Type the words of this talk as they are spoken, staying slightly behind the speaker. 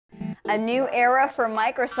A new era for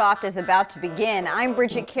Microsoft is about to begin. I'm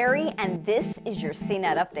Bridget Carey, and this is your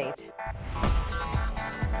CNET Update.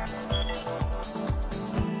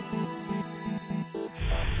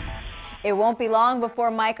 It won't be long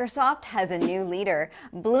before Microsoft has a new leader.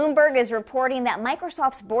 Bloomberg is reporting that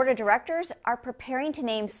Microsoft's board of directors are preparing to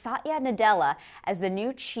name Satya Nadella as the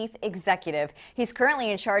new chief executive. He's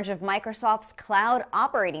currently in charge of Microsoft's cloud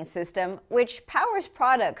operating system, which powers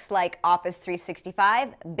products like Office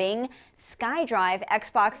 365, Bing, SkyDrive,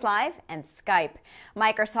 Xbox Live, and Skype.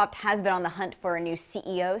 Microsoft has been on the hunt for a new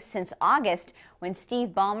CEO since August, when Steve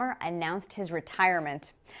Ballmer announced his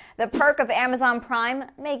retirement. The perk of Amazon Prime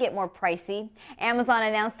may get more pricey. Amazon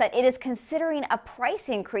announced that it is considering a price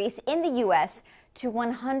increase in the U.S. to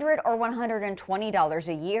 $100 or $120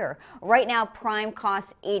 a year. Right now, Prime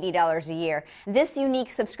costs $80 a year. This unique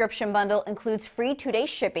subscription bundle includes free 2-day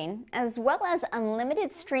shipping, as well as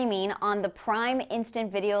unlimited streaming on the Prime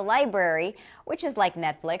Instant Video Library, which is like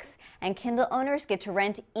Netflix, and Kindle owners get to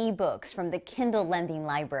rent ebooks from the Kindle Lending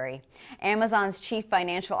Library. Amazon's chief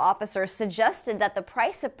financial officer suggested that the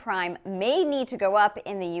price of Prime may need to go up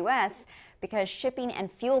in the U.S. because shipping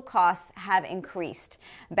and fuel costs have increased.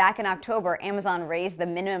 Back in October, Amazon raised the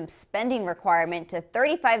minimum spending requirement to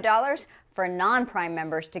 $35 for non-Prime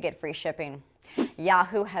members to get free shipping.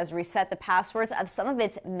 Yahoo has reset the passwords of some of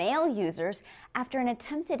its mail users after an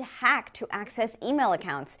attempted hack to access email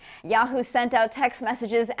accounts. Yahoo sent out text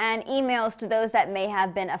messages and emails to those that may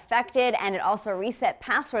have been affected, and it also reset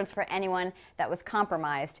passwords for anyone that was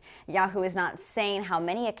compromised. Yahoo is not saying how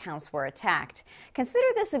many accounts were attacked. Consider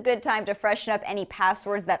this a good time to freshen up any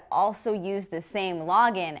passwords that also use the same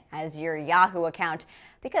login as your Yahoo account,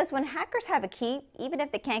 because when hackers have a key, even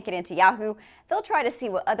if they can't get into Yahoo, they'll try to see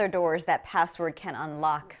what other doors that password can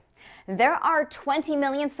unlock. There are 20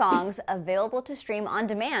 million songs available to stream on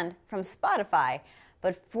demand from Spotify,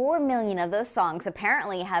 but 4 million of those songs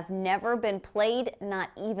apparently have never been played,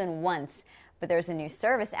 not even once. But there's a new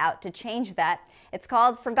service out to change that. It's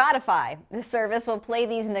called Forgotify. The service will play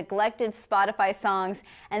these neglected Spotify songs,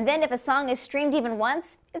 and then if a song is streamed even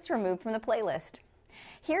once, it's removed from the playlist.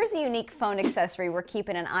 Here's a unique phone accessory we're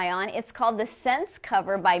keeping an eye on. It's called the Sense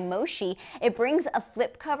Cover by Moshi. It brings a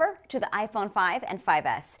flip cover to the iPhone 5 and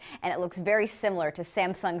 5S, and it looks very similar to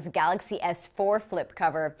Samsung's Galaxy S4 flip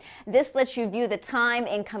cover. This lets you view the time,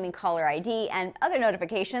 incoming caller ID, and other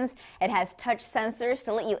notifications. It has touch sensors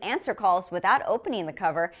to let you answer calls without opening the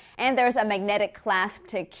cover, and there's a magnetic clasp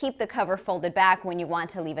to keep the cover folded back when you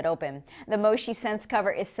want to leave it open. The Moshi Sense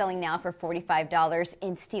Cover is selling now for $45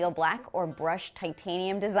 in steel black or brushed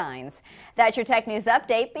titanium designs. That's your tech news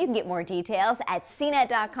update, but you can get more details at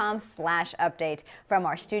cnet.com/update. From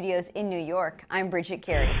our studios in New York, I'm Bridget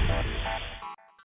Carey.